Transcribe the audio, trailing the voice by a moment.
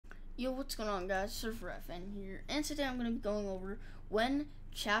Yo, what's going on, guys? Surfer FN here, and today I'm going to be going over when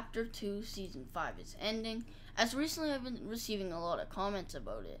Chapter 2 Season 5 is ending, as recently I've been receiving a lot of comments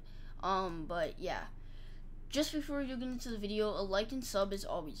about it. But yeah, just before we get into the video, a like and sub is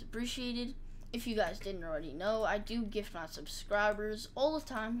always appreciated. If you guys didn't already know, I do gift my subscribers all the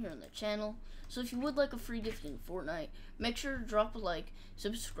time here on the channel, so if you would like a free gift in Fortnite, make sure to drop a like,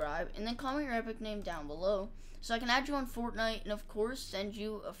 subscribe, and then comment your epic name down below, so I can add you on Fortnite, and of course, send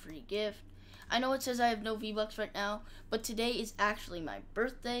you a free gift. I know it says I have no V-Bucks right now, but today is actually my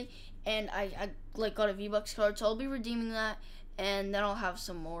birthday, and I got a V-Bucks card, so I'll be redeeming that, and then I'll have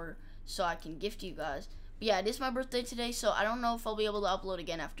some more, so I can gift you guys. But yeah, it is my birthday today, so I don't know if I'll be able to upload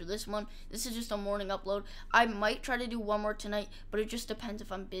again after this one. This is just a morning upload. I might try to do one more tonight, but it just depends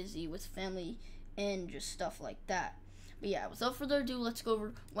if I'm busy with family and just stuff like that. But yeah, without further ado, let's go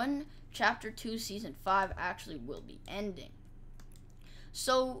over when Chapter 2 Season 5 actually will be ending.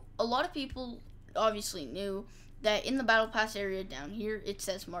 So, a lot of people obviously knew that in the Battle Pass area down here, it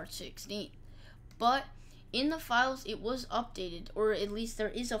says March 16th. But in the files, it was updated, or at least there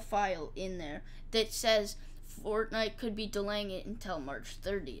is a file in there that says Fortnite could be delaying it until March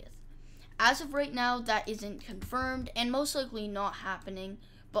 30th. As of right now, that isn't confirmed and most likely not happening,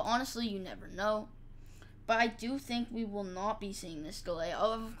 but honestly, you never know. But I do think we will not be seeing this delay.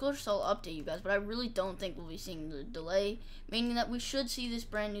 Of course, I'll update you guys, but I really don't think we'll be seeing the delay, meaning that we should see this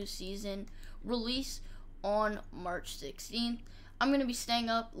brand new season release on March 16th. I'm going to be staying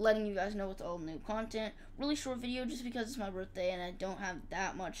up, letting you guys know with all new content. Really short video just because it's my birthday and I don't have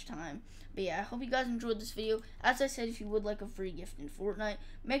that much time. But yeah, I hope you guys enjoyed this video. As I said, if you would like a free gift in Fortnite,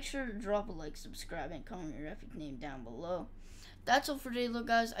 make sure to drop a like, subscribe, and comment your epic name down below. That's all for today,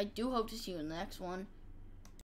 guys. I do hope to see you in the next one.